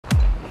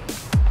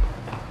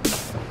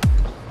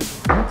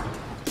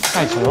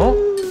爱情。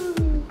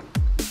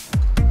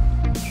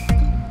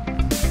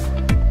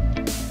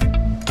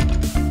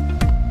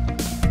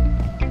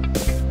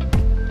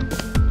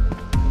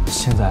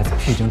现在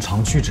SP 已经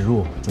长驱直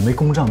入，准备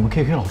攻占我们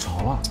KK 老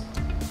巢了。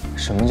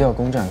什么叫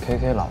攻占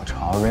KK 老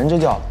巢？人这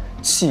叫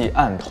弃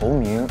暗投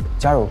明，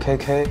加入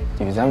KK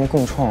与咱们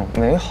共创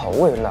美好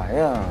未来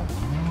呀！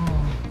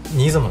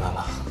你怎么来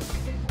了？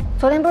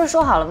昨天不是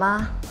说好了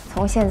吗？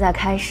从现在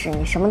开始，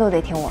你什么都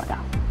得听我的，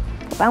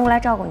我搬过来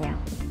照顾你啊。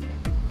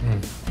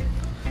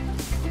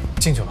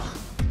进去吧。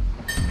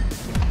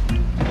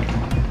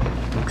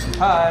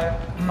嗨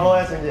 ，Hello，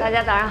 爱情姐。大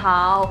家早上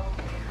好，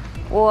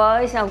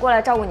我想过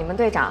来照顾你们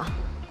队长，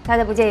大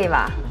家不介意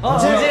吧？不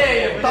介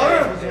意，当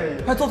然不介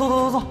意。快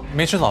坐。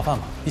没吃早饭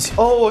吗？一起。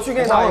哦，我去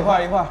给你拿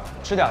一块，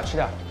吃点。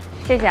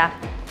谢谢啊。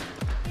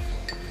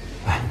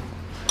哎，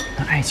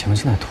那爱情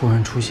现在突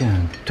然出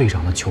现队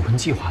长的求婚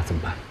计划怎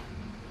么办？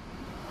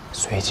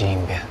随机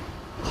应变。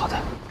好的。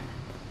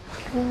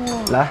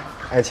来，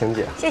爱情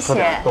姐，谢谢喝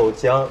点豆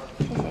浆，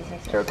谢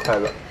谢。这是快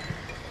乐。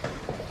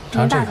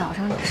您大早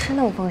上吃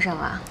那么丰盛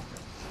啊？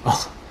哦，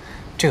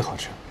这个好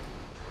吃。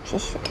谢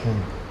谢。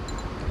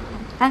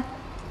哎，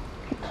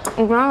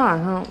你昨天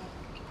晚上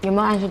有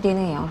没有按时滴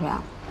那个眼药水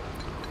啊？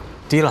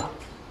滴了。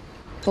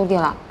都滴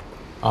了。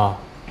啊。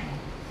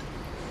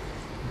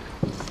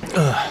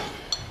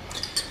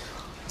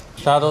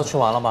大家都吃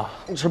完了吧？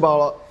吃饱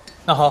了。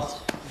那好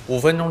，5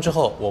分钟之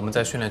后我们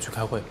在训练区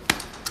开会。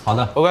好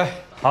的 OK，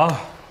 好。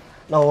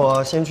那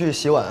我先去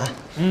洗碗。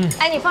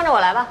哎，你放着我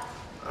来吧，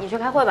你去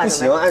开会吧。不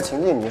行，爱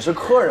情姐，你是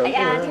客人。哎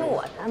呀，听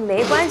我的，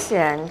没关系，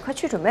你快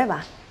去准备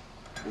吧。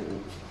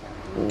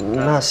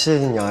那谢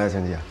谢你啊，爱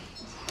情姐。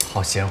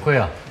好贤惠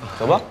啊！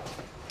走吧。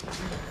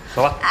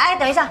哎，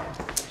等一下，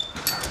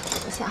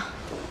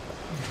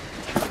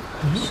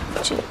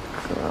这个，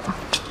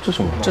这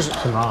什么？这是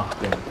什么啊？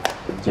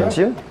眼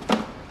镜。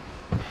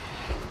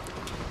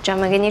专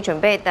门给你准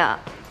备的。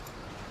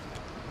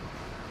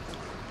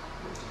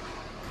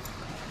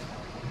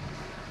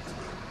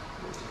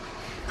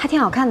还挺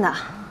好看的。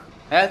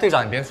哎，队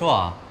长，你别说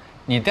啊，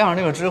你戴上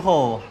这个之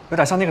后，有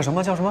点像那个什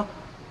么叫什么，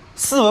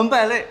斯文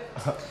败类。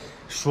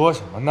说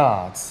什么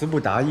呢？词不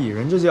达意，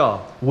人这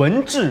叫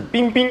文质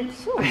彬彬。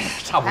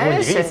差不多还一个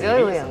意思。是沈哥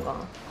有眼光。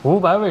胡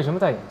白为什么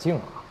戴眼镜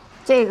啊？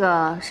这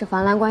个是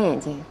防蓝光眼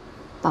镜，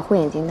保护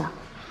眼睛的。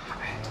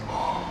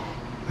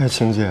爱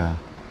情姐，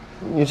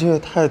你这也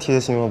太贴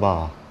心了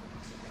吧！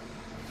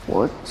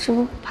我这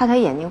不怕他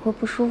眼睛会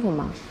不舒服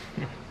吗？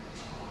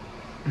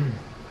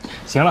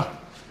行了，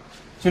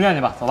训练去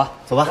吧，走吧。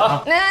走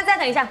吧。那再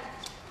等一下。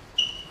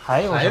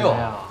还有什么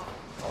呀？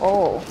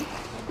哦，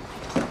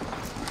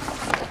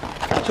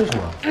这是什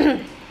么？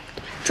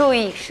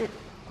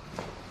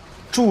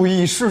注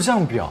意事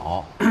项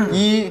表：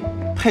一、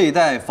佩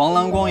戴防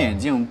蓝光眼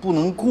镜不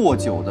能过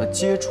久的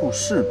接触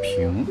视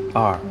频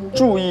2、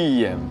注意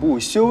眼部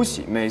休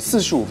息，每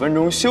45分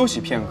钟休息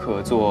片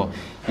刻，做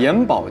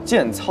眼保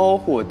健操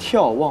或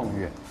眺望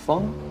远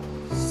方。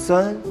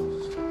3、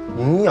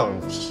营养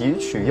提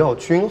取要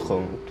均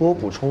衡，多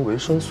补充维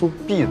生素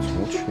B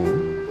族群。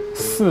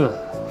4、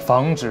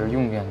防止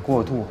用眼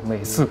过度，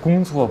每次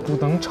工作不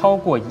能超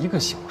过1个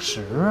小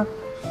时。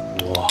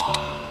哇，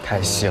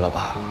太细了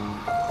吧！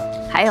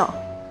还有啊！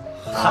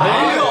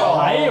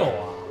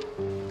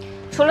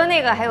除了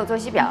那个，还有作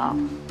息表。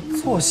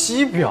作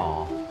息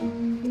表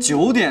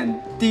：9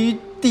点滴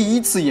第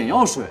一次眼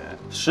药水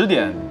10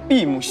点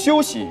闭目休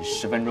息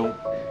10分钟。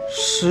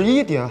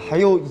11点还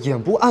有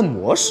眼部按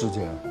摩时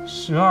间。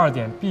12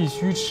点必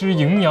须吃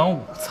营养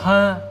午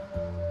餐。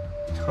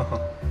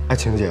爱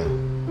情姐，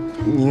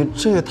你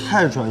这也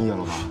太专业了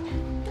吧！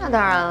那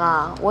当然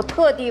了，我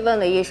特地问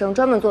了医生，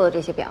专门做的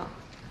这些表。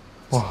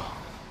哇，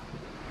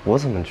我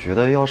怎么觉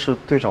得要是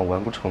队长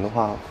完不成的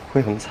话，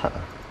会很惨？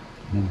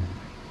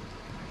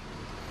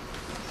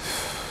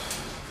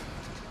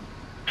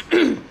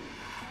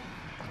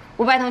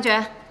伍佰同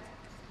学，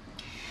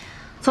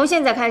从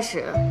现在开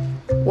始，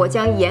我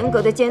将严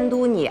格的监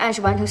督你按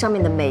时完成上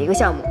面的每一个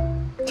项目，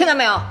听到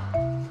没有？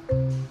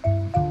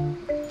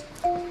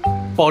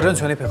保证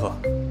全力配合。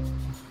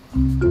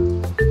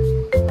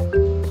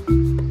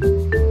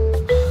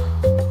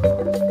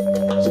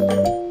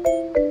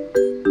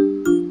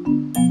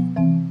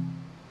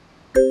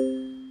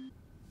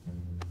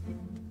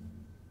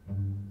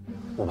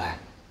伍佰，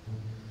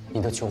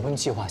你的求婚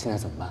计划现在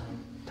怎么办？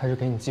他是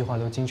给你计划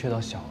都精确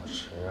到小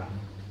时，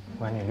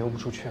不然你溜不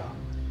出去啊。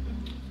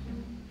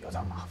有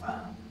点麻烦。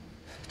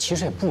其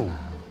实也不难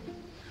啊，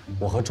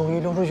我和周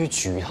一溜出去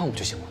取一趟不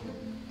就行了？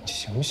你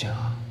行不行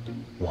啊？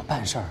我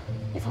办事儿，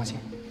你放心。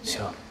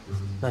行，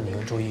那你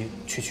跟周一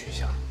去取一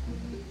下。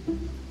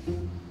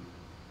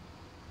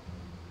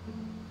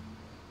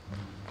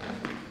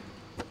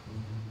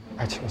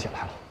爱情姐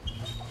来了。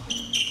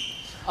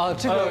啊，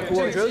这个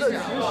我觉得其实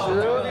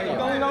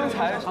刚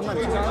才他们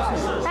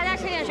大家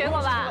吃点水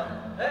果吧。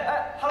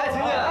爱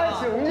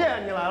情姐，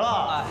你来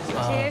了。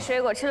这些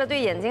水果吃了对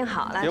眼睛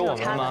好，来，有我我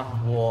插们吗？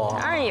我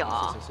当然有。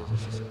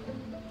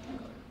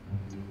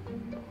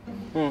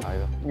来一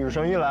个。女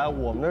神一来，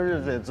我们的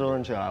日子也滋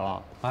润起来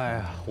了。哎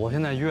呀，我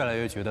现在越来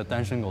越觉得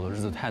单身狗的日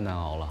子太难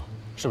熬了，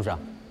是不是啊？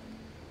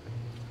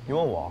你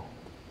问我，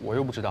我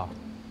又不知道。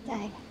再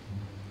来一个。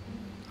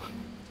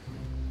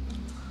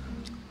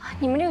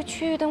你们这个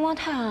区域灯光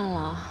太暗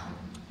了。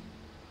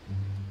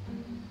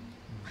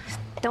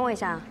等我一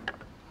下。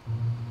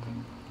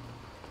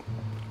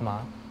干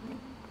嘛？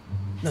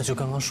那就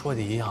刚刚说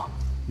的一样，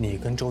你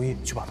跟周一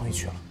去把东西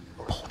取了，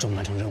保证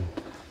完成任务。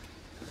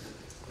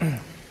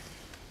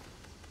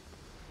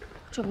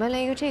准备了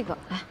一个这个，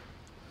来。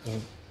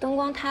灯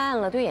光太暗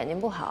了，对眼睛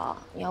不好，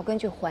你要根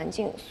据环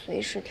境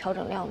随时调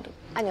整亮度。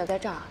按钮在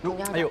这儿，中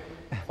间。哎呦，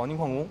黄金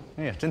矿工，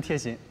哎呀，真贴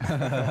心。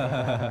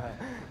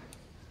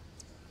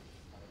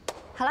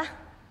好了，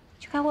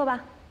去开会吧。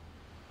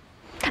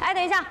哎，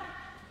等一下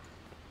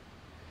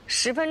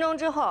，10分钟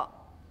之后，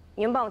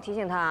你们帮我提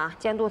醒他啊，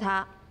监督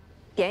他，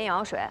点眼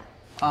药水。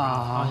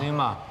放心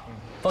吧，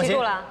放心。记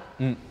住了，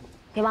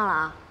别忘了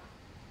啊。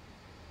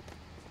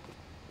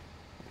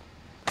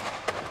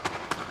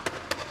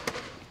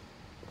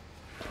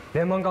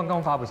联盟刚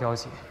刚发布消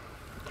息，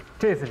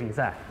这次比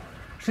赛，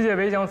世界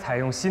杯将采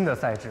用新的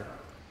赛制，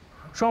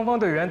双方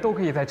队员都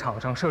可以在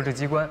场上设置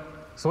机关，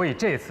所以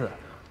这次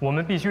我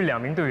们必须2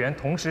名队员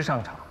同时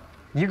上场，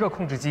一个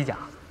控制机甲，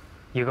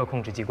一个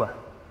控制机关。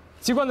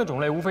机关的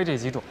种类无非这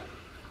几种：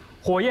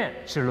火焰、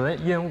齿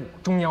轮、烟雾、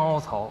中央凹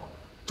槽、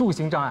柱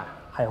形障碍，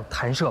还有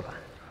弹射板。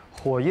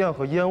火焰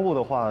和烟雾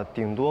的话，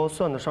顶多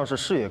算得上是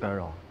视野干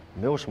扰，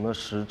没有什么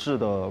实质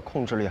的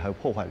控制力还有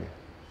破坏力。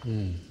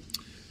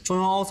中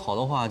央凹槽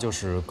的话就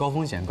是高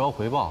风险高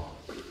回报，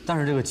但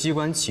是这个机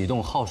关启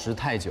动耗时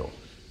太久，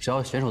只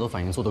要选手的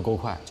反应速度够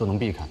快，就能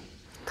避开。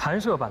弹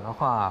射板的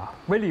话，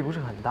威力不是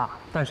很大，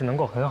但是能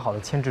够很好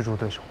的牵制住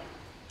对手。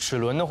齿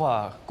轮的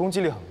话，攻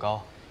击力很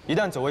高，一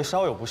旦走位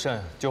稍有不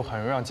慎，就很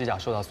容易让机甲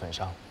受到损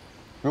伤。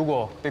如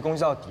果被攻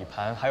击到底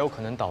盘，还有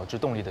可能导致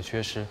动力的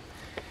缺失。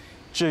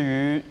至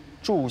于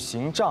柱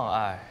形障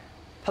碍，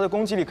它的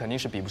攻击力肯定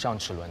是比不上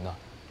齿轮的，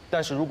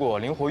但是如果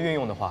灵活运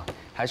用的话，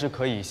还是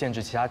可以限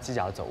制其他机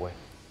甲的走位。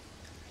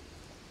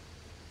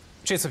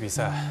这次比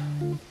赛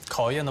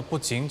考验的不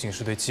仅仅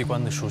是对机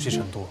关的熟悉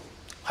程度，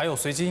还有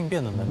随机应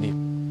变的能力，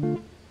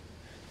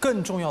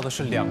更重要的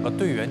是2个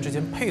队员之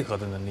间配合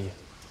的能力。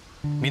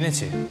明天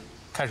起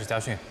开始加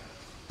训，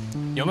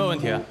有没有问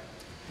题？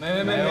没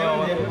问题。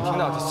听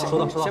到收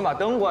到。先把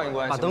灯关一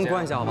关，把灯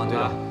关一下好吗，队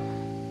长？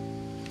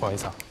不好意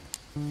思啊。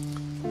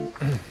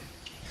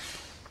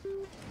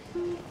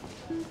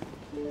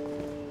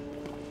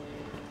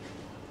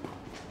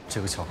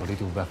这个巧克力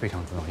对伍佰非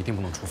常重要，一定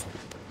不能出错。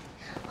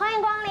欢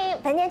迎光临，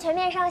本店全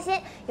面上新，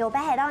有北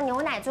海道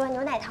牛奶做的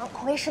牛奶糖，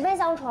口味10分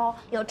相同，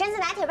有榛子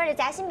拿铁味的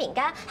夹心饼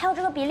干，还有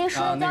这个比利时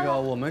的那个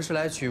我们是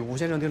来取吴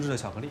先生定制的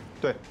巧克力。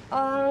对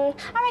，2位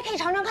可以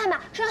尝尝看吧，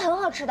真的很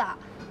好吃的。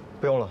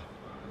不用了，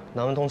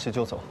拿完东西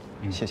就走。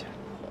谢谢。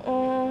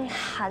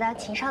好的，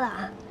请稍等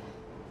啊。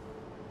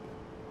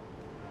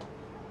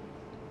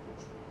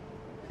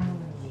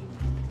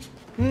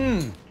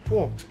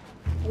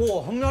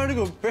哇，他们家这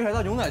个北海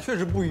道牛奶确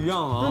实不一样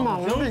啊！对吗？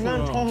我饼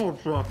干超好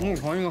吃。你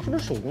尝一个，是不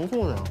是手工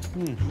做的呀？是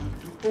不是？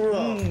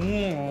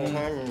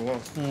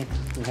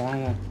我尝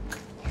一个。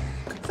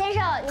先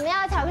生，你们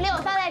要巧克力，我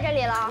放在这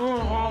里了。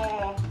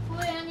好。服务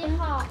员您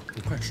好。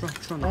你快吃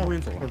完，拿东西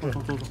走了。走。